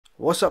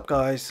What's up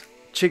guys,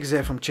 Chigs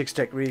here from Chigs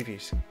Tech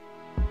Reviews.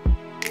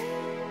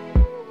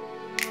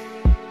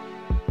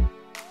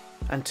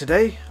 And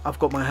today I've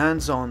got my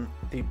hands on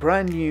the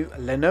brand new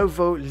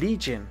Lenovo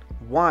Legion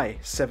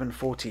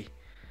Y740.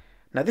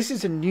 Now this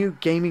is a new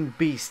gaming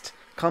beast,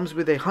 comes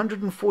with a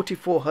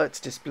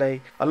 144Hz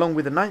display along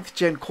with a 9th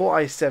gen Core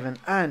i7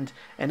 and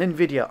an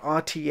Nvidia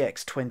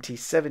RTX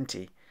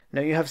 2070.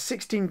 Now you have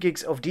 16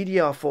 gigs of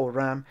DDR4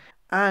 RAM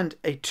and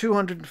a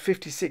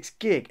 256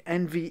 gig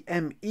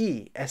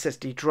NVMe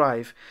SSD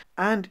drive,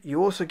 and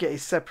you also get a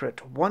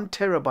separate 1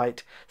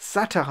 terabyte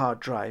SATA hard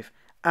drive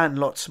and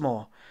lots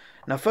more.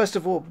 Now first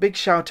of all, big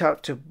shout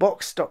out to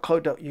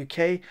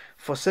box.co.uk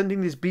for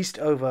sending this beast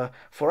over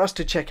for us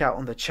to check out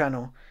on the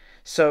channel.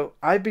 So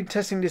I've been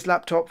testing this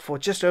laptop for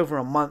just over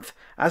a month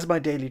as my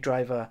daily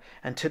driver,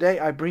 and today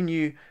I bring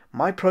you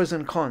my pros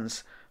and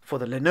cons for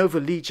the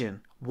Lenovo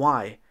Legion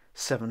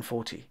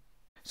Y740.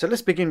 So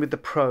let's begin with the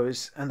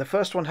pros, and the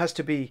first one has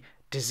to be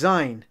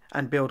design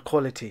and build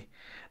quality.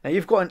 Now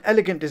you've got an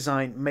elegant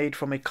design made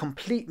from a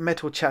complete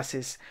metal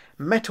chassis,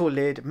 metal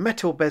lid,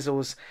 metal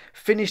bezels,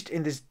 finished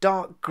in this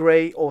dark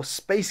grey or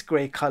space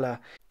grey colour.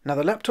 Now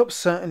the laptop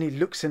certainly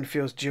looks and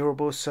feels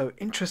durable, so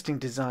interesting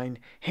design.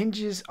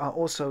 Hinges are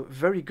also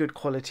very good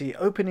quality,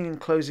 opening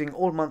and closing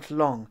all month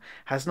long,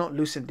 has not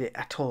loosened it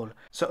at all.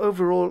 So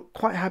overall,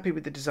 quite happy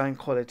with the design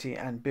quality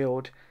and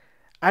build.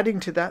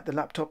 Adding to that, the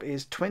laptop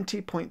is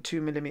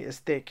 20.2mm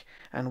thick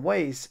and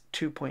weighs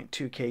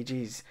 2.2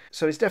 kgs,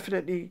 so it's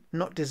definitely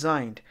not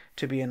designed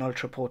to be an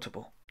ultra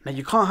portable. Now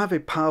you can't have a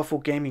powerful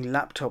gaming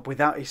laptop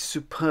without a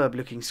superb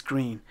looking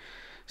screen.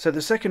 So the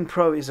second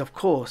pro is of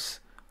course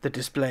the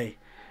display.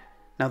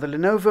 Now the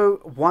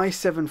Lenovo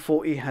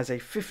Y740 has a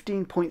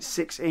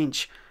 15.6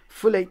 inch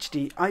Full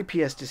HD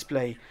IPS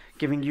display,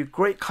 giving you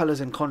great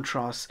colours and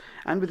contrasts,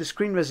 and with a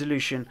screen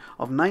resolution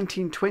of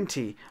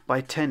 1920 by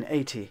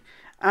 1080.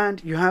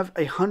 And you have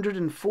a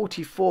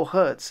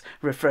 144Hz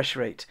refresh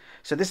rate.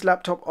 So this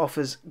laptop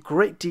offers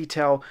great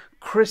detail,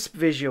 crisp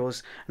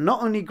visuals,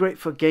 not only great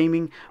for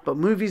gaming, but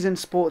movies and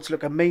sports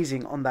look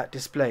amazing on that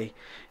display.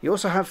 You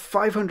also have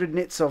 500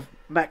 nits of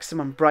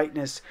maximum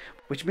brightness,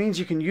 which means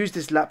you can use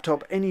this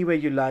laptop anywhere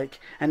you like.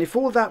 And if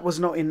all that was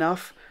not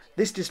enough,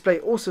 this display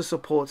also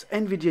supports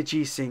Nvidia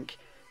G-Sync,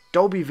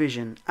 Dolby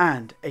Vision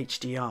and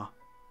HDR.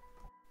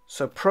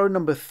 So pro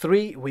number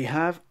 3, we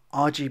have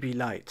RGB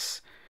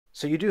lights.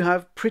 So you do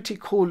have pretty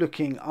cool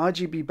looking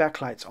RGB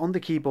backlights on the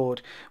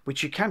keyboard,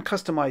 which you can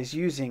customize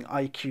using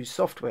iCUE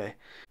software.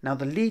 Now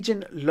the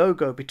Legion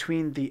logo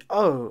between the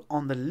O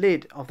on the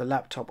lid of the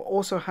laptop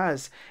also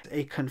has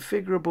a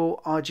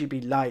configurable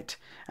RGB light,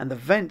 and the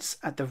vents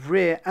at the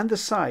rear and the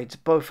sides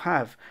both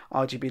have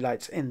RGB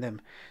lights in them.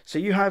 So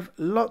you have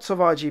lots of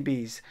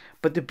RGBs,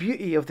 but the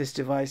beauty of this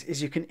device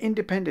is you can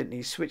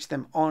independently switch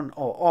them on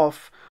or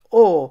off,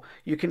 or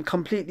you can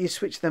completely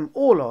switch them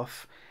all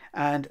off.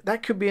 And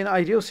that could be an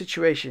ideal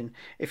situation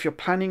if you're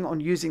planning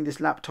on using this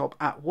laptop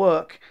at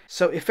work.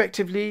 So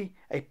effectively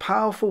a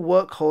powerful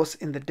workhorse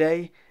in the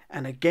day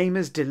and a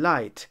gamer's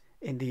delight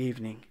in the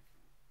evening.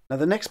 Now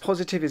the next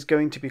positive is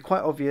going to be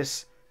quite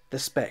obvious, the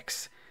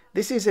specs.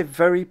 This is a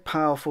very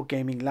powerful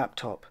gaming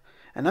laptop,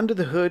 and under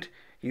the hood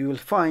you will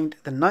find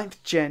the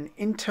 9th gen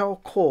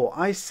Intel Core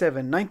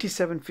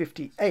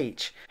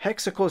i7-9750H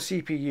Hexa-Core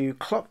CPU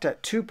clocked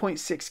at 2.6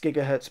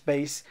 GHz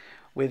base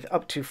with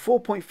up to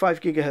 4.5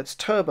 GHz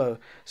turbo,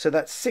 so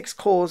that's 6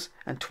 cores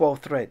and 12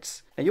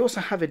 threads. Now you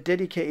also have a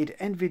dedicated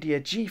Nvidia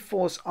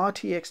GeForce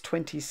RTX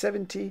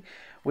 2070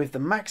 with the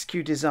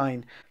Max-Q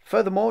design.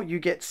 Furthermore, you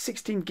get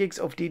 16 gigs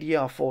of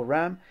DDR4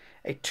 RAM,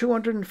 a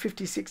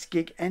 256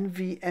 gig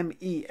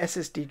NVMe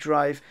SSD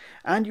drive,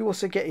 and you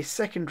also get a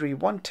secondary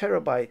 1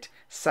 terabyte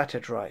SATA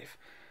drive.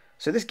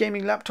 So this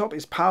gaming laptop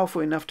is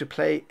powerful enough to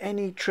play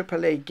any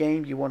AAA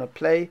game you want to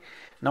play.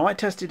 Now I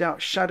tested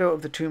out Shadow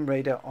of the Tomb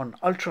Raider on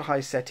ultra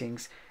high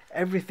settings.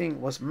 Everything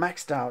was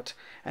maxed out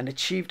and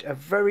achieved a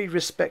very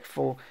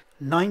respectful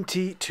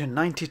 90 to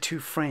 92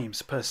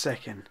 frames per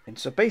second. And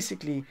so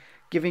basically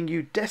giving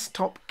you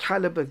desktop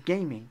caliber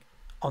gaming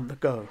on the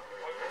go.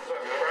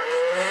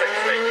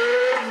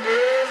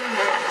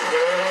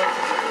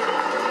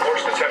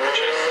 Watch the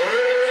temperatures.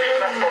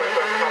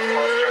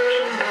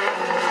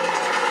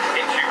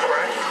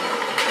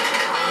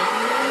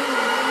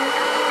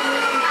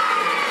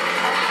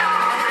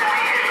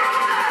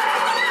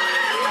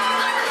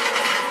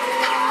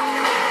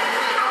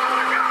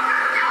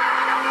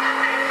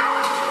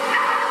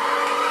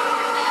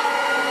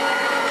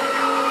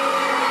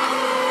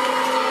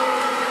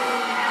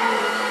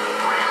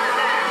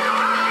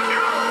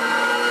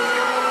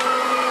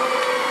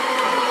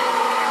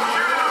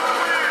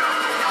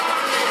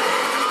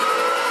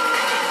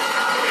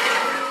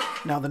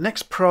 Now the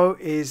next pro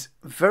is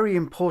very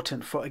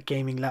important for a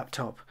gaming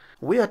laptop.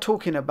 We are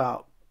talking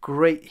about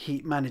great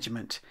heat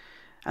management,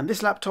 and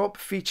this laptop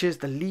features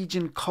the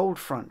Legion Cold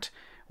Front,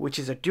 which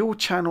is a dual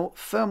channel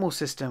thermal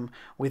system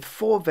with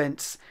 4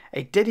 vents,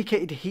 a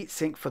dedicated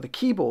heatsink for the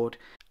keyboard,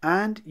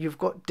 and you've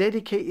got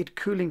dedicated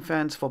cooling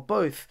fans for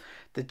both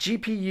the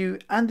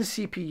GPU and the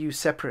CPU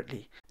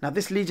separately. Now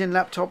this Legion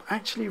laptop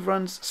actually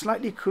runs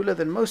slightly cooler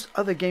than most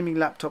other gaming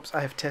laptops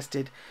I have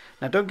tested.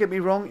 Now don't get me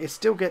wrong, it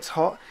still gets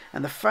hot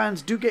and the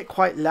fans do get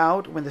quite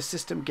loud when the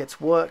system gets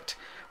worked,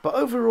 but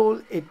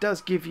overall it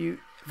does give you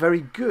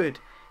very good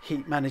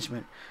heat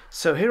management.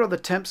 So here are the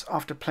temps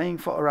after playing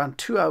for around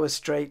 2 hours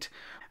straight,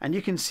 and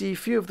you can see a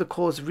few of the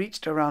cores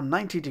reached around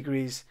 90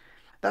 degrees.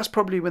 That's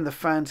probably when the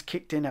fans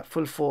kicked in at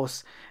full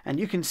force, and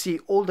you can see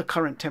all the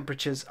current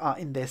temperatures are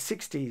in their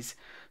 60s.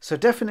 So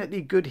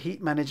definitely good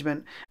heat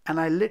management, and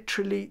I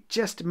literally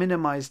just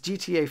minimized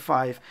GTA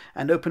 5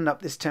 and opened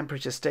up this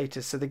temperature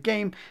status, so the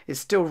game is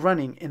still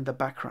running in the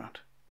background.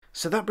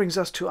 So that brings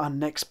us to our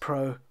next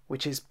pro,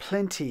 which is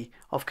plenty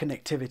of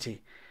connectivity.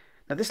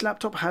 Now this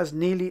laptop has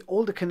nearly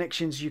all the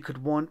connections you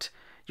could want.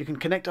 You can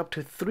connect up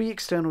to 3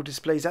 external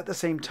displays at the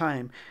same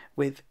time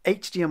with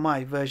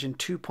HDMI version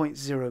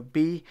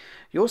 2.0B.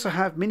 You also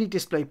have mini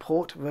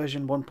DisplayPort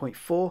version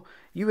 1.4,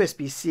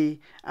 USB-C,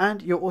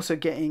 and you're also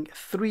getting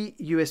 3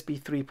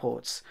 USB 3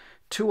 ports,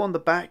 2 on the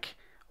back,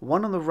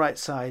 1 on the right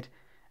side,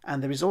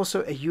 and there is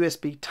also a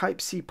USB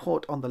Type-C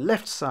port on the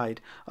left side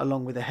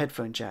along with a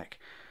headphone jack.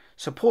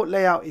 So port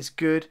layout is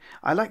good.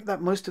 I like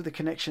that most of the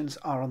connections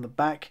are on the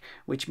back,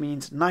 which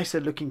means nicer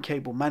looking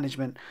cable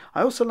management.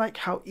 I also like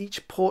how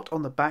each port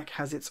on the back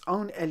has its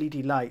own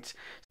LED light,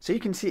 so you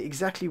can see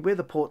exactly where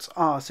the ports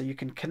are, so you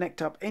can connect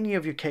up any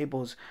of your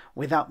cables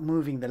without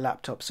moving the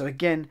laptop. So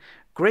again,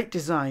 great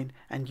design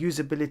and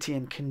usability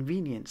and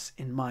convenience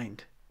in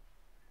mind.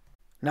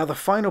 Now the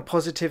final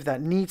positive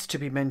that needs to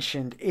be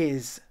mentioned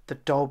is the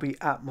Dolby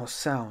ATMOS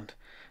sound.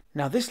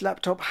 Now this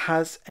laptop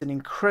has an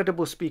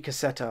incredible speaker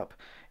setup.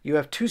 You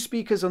have 2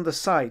 speakers on the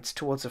sides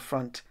towards the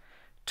front,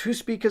 2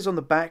 speakers on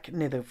the back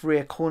near the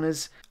rear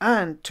corners,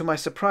 and to my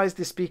surprise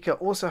this speaker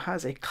also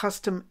has a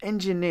custom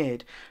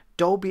engineered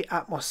Dolby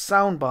ATMOS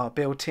soundbar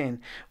built in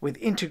with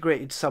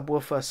integrated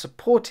subwoofer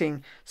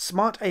supporting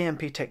smart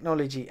AMP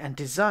technology and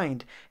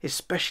designed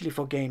especially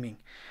for gaming.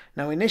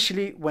 Now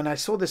initially when I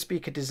saw the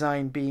speaker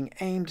design being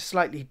aimed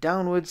slightly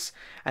downwards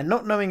and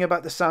not knowing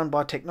about the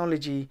soundbar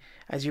technology,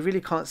 as you really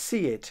can't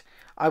see it,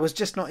 I was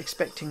just not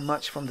expecting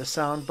much from the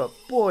sound, but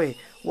boy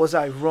was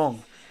I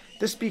wrong.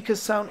 The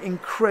speakers sound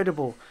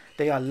incredible.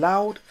 They are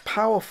loud,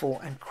 powerful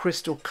and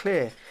crystal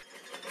clear.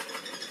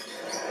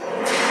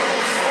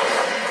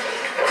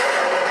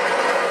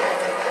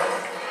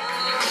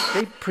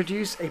 They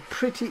produce a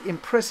pretty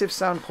impressive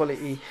sound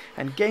quality,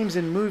 and games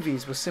and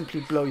movies will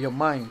simply blow your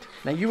mind.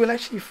 Now you will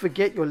actually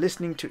forget you're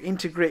listening to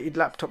integrated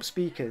laptop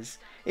speakers.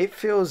 It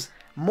feels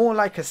more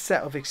like a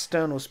set of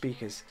external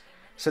speakers.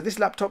 So this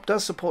laptop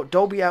does support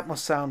Dolby ATMOS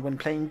sound when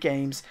playing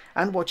games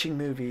and watching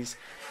movies.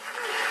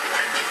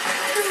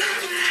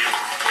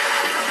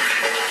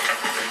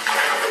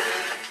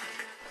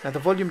 Now the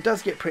volume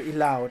does get pretty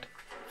loud.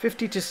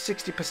 50 to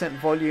 60%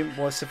 volume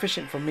was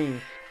sufficient for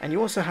me, and you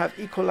also have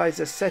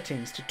equalizer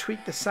settings to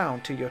tweak the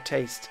sound to your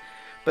taste.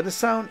 But the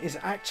sound is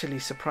actually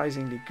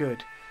surprisingly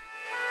good.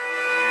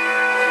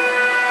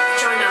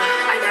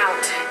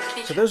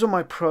 So those are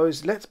my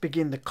pros. Let's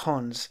begin the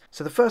cons.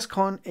 So the first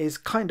con is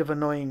kind of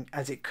annoying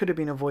as it could have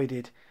been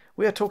avoided.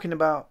 We are talking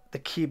about the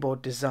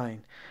keyboard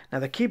design. Now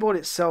the keyboard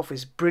itself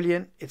is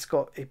brilliant. It's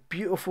got a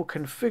beautiful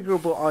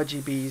configurable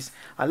RGBs.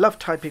 I love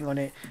typing on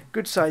it.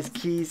 Good sized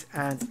keys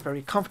and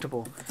very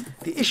comfortable.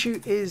 The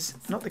issue is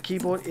not the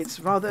keyboard, it's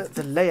rather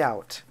the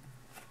layout.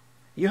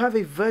 You have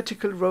a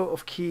vertical row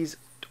of keys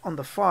on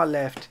the far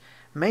left,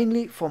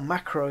 mainly for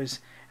macros,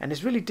 and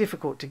it's really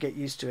difficult to get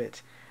used to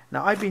it.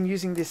 Now I've been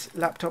using this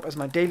laptop as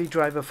my daily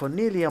driver for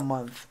nearly a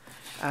month,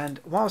 and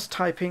whilst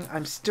typing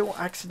I'm still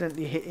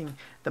accidentally hitting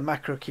the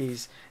macro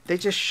keys. They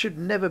just should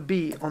never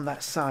be on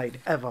that side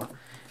ever.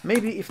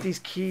 Maybe if these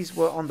keys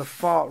were on the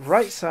far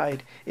right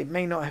side it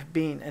may not have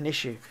been an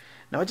issue.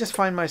 Now I just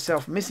find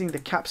myself missing the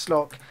caps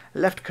lock,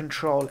 left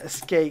control,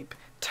 escape,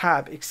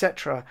 tab,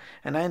 etc.,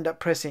 and I end up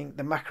pressing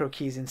the macro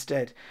keys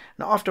instead.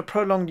 Now after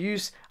prolonged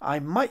use I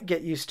might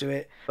get used to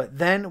it, but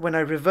then when I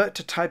revert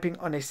to typing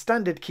on a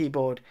standard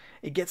keyboard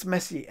it gets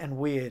messy and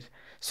weird.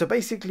 So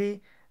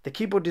basically the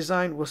keyboard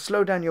design will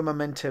slow down your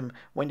momentum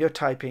when you're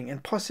typing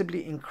and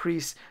possibly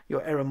increase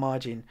your error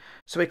margin.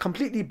 So a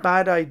completely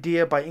bad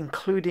idea by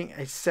including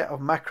a set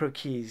of macro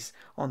keys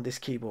on this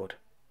keyboard.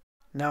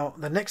 Now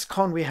the next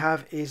con we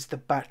have is the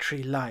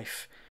battery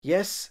life.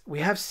 Yes, we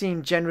have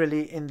seen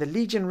generally in the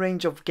Legion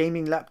range of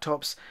gaming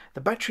laptops,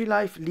 the battery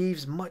life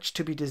leaves much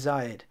to be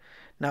desired.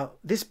 Now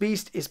this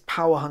beast is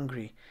power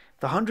hungry.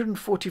 The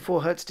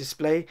 144Hz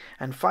display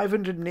and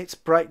 500 nits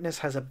brightness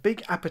has a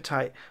big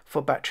appetite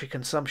for battery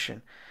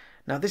consumption.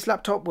 Now this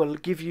laptop will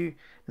give you,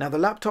 the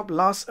laptop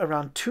lasts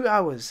around 2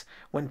 hours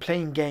when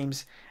playing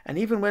games, and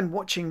even when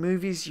watching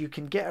movies you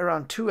can get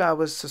around 2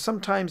 hours, so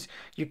sometimes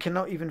you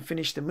cannot even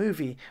finish the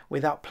movie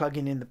without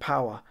plugging in the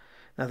power.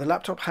 Now the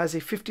laptop has a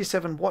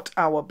 57 watt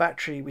hour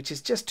battery, which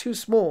is just too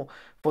small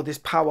for this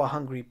power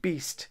hungry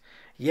beast.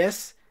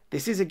 Yes,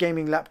 This is a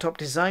gaming laptop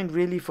designed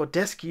really for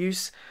desk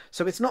use,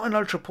 so it's not an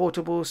ultra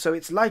portable, so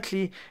it's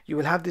likely you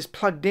will have this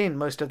plugged in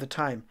most of the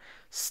time.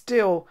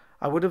 Still,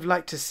 I would have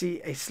liked to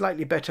see a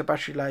slightly better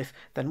battery life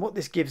than what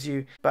this gives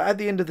you, but at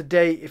the end of the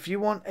day, if you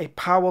want a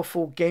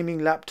powerful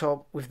gaming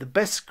laptop with the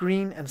best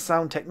screen and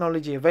sound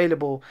technology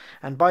available,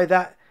 and by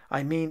that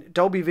I mean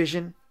Dolby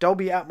Vision,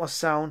 Dolby ATMOS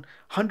sound,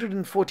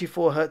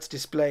 144Hz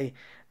display,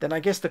 then I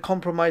guess the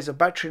compromise of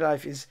battery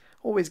life is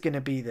always going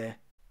to be there.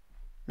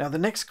 Now the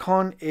next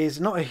con is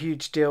not a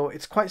huge deal,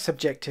 it's quite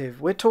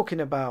subjective. We're talking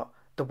about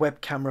the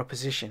web camera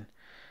position.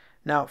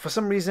 Now for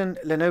some reason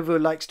Lenovo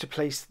likes to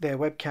place their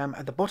webcam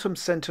at the bottom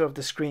center of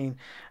the screen,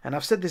 and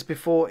I've said this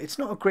before, it's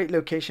not a great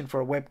location for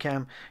a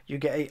webcam. You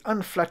get a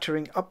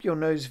unflattering up your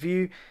nose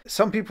view.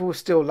 Some people will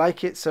still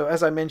like it, so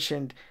as I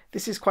mentioned,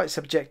 this is quite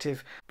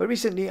subjective, but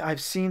recently I've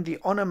seen the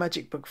Honor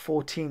MagicBook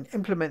 14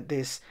 implement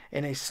this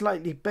in a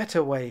slightly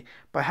better way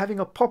by having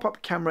a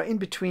pop-up camera in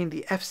between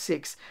the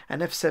F6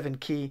 and F7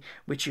 key,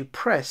 which you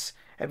press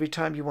every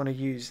time you want to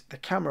use the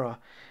camera.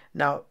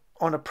 Now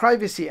on a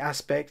privacy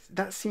aspect,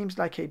 that seems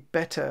like a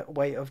better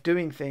way of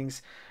doing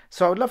things,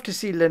 so I would love to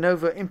see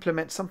Lenovo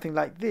implement something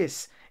like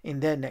this in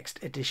their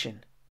next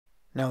edition.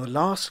 Now the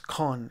last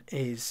con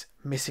is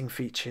missing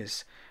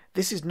features.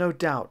 This is no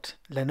doubt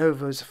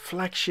Lenovo's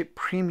flagship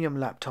premium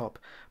laptop,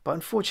 but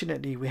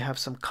unfortunately we have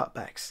some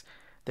cutbacks.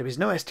 There is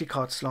no SD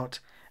card slot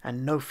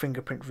and no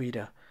fingerprint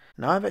reader.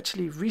 Now I've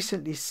actually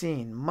recently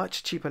seen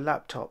much cheaper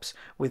laptops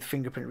with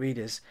fingerprint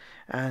readers,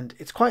 and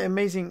it's quite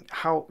amazing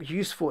how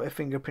useful a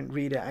fingerprint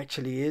reader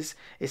actually is.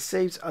 It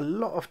saves a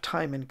lot of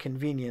time and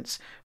convenience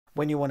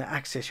when you want to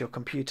access your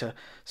computer.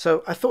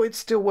 So I thought it's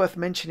still worth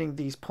mentioning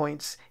these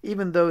points,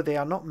 even though they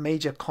are not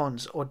major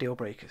cons or deal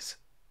breakers.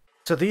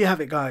 So there you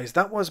have it guys,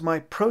 that was my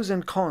pros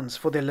and cons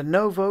for the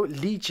Lenovo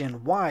Legion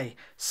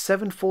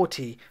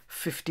Y740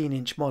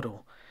 15-inch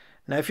model.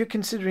 Now if you're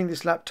considering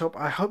this laptop,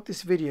 I hope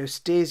this video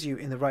steers you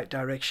in the right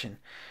direction.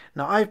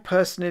 Now I've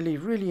personally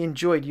really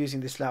enjoyed using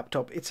this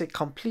laptop. It's a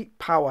complete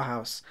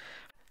powerhouse.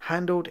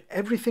 Handled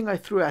everything I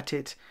threw at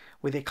it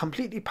with a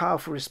completely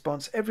powerful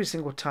response every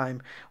single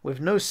time, with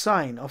no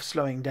sign of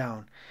slowing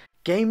down.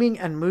 Gaming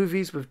and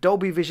movies with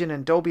Dolby Vision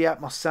and Dolby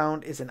ATMOS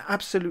sound is an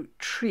absolute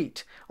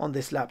treat on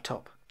this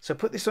laptop. So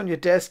put this on your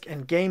desk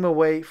and game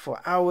away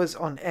for hours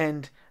on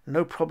end,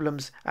 no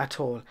problems at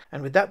all.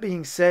 And with that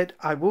being said,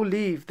 I will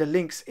leave the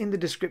links in the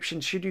description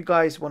should you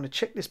guys want to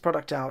check this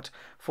product out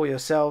for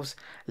yourselves.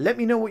 Let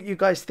me know what you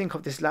guys think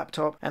of this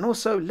laptop, and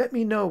also let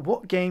me know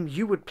what game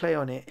you would play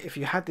on it if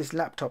you had this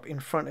laptop in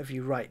front of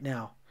you right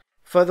now.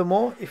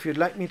 Furthermore, if you'd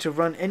like me to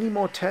run any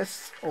more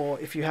tests, or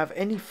if you have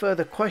any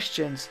further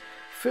questions,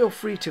 feel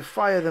free to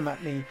fire them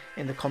at me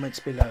in the comments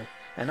below,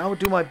 and I will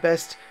do my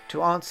best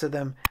to answer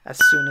them as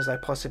soon as I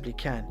possibly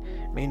can.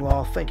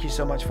 Meanwhile, thank you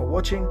so much for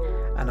watching,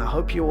 and I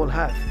hope you all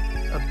have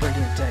a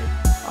brilliant day.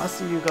 I'll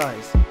see you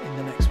guys in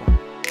the next one.